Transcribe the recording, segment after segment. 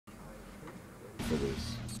for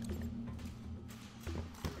this.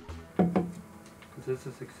 Because this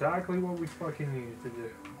is exactly what we fucking need to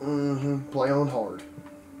do. Mm-hmm. Play on hard.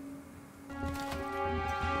 Here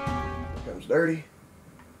comes Dirty.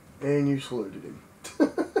 And you saluted him.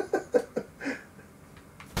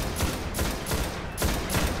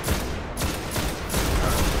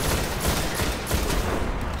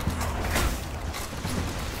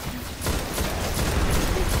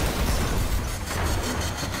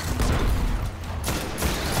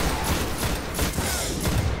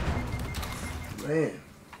 Man.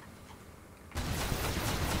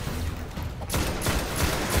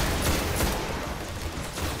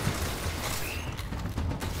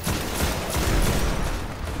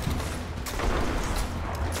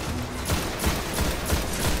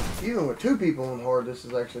 Even with two people on hard, this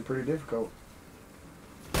is actually pretty difficult.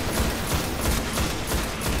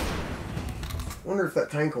 Wonder if that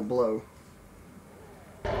tank will blow.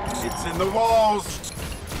 It's in the walls.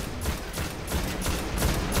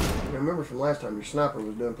 I remember from last time your sniper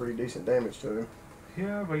was doing pretty decent damage to him.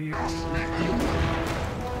 Yeah, but you...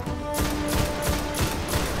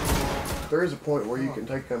 There is a point where you can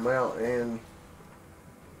take them out and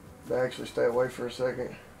they actually stay away for a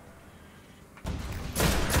second.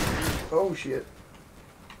 Oh shit.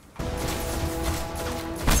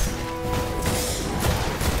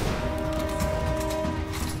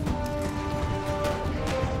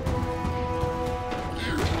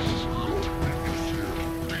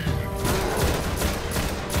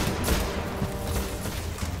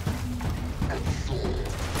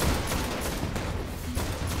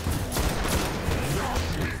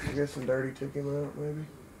 I guess some Dirty took him out, maybe.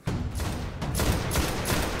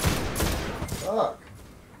 Fuck.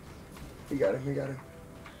 He got him, he got him.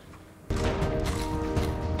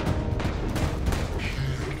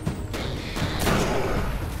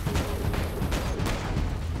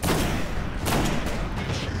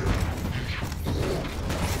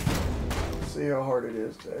 Let's see how hard it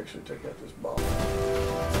is to actually take out this bomb.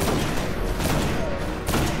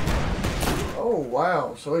 Oh,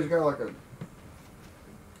 wow. So he's got like a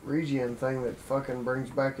regen thing that fucking brings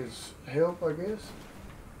back his health, I guess.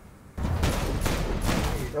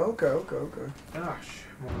 Okay. Gosh.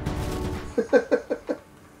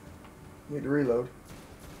 Need to reload.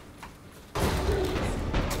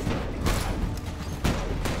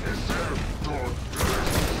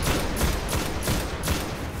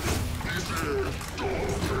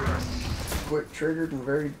 Quick triggered and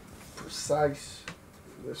very precise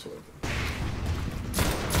for this weapon.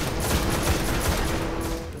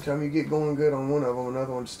 Every time you get going good on one of them,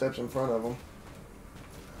 another one steps in front of them.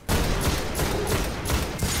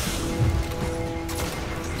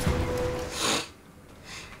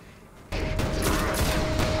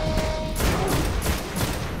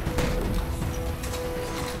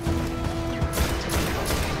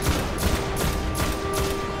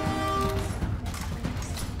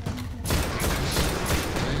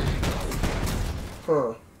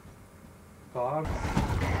 Huh. Bob?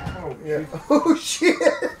 Oh, Yeah. Jesus. Oh, shit!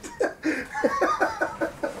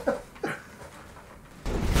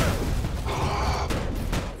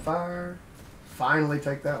 Fire. Finally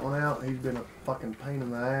take that one out. He's been a fucking pain in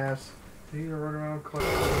the ass. He's gonna run around close.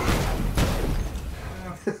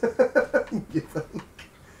 You think?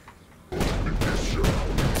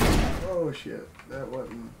 Oh, shit. That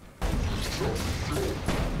wasn't...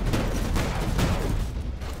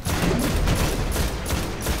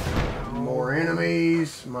 More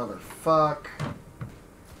enemies, motherfuck.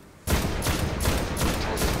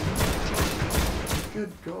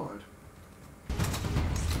 Good God.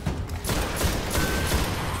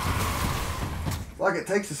 Like it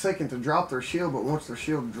takes a second to drop their shield, but once their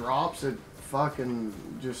shield drops, it fucking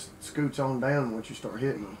just scoots on down once you start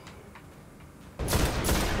hitting them.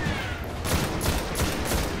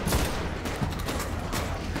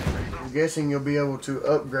 I'm guessing you'll be able to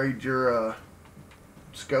upgrade your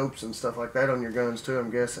scopes and stuff like that on your guns too,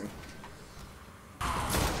 I'm guessing. At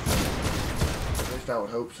least I would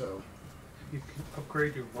hope so. You can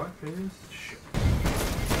upgrade your weapons? Shit.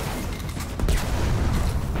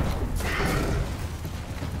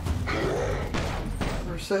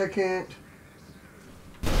 For a second.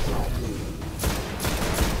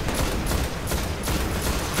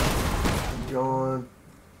 Gone.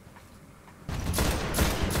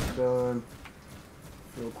 Done.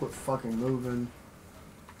 Feel quit fucking moving.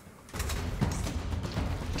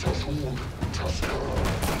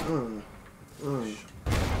 He's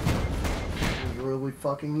really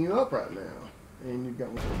fucking you up right now. And you've got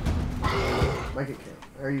one. Make it count.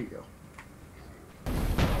 There you go.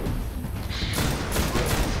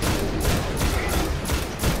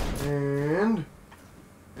 And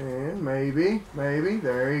And maybe,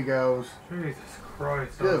 there he goes. Jesus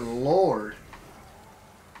Christ. Good lord.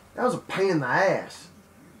 That was a pain in the ass.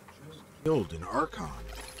 Killed an Archon.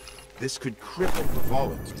 This could cripple the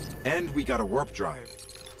Vault. And we got a warp drive.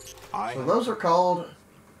 So those are called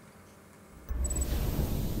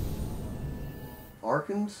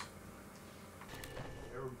Archons?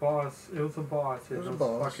 They were boss. It was a boss. It was a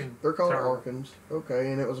boss. They're called Archons.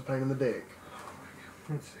 Okay, and it was a pain in the dick.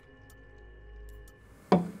 Let's see.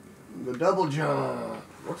 The double jump.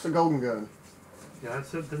 What's the golden gun? Yeah,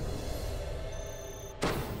 that's it.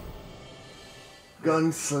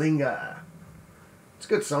 Gunslinger. It's a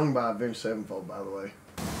good song by Avenged Sevenfold, by the way.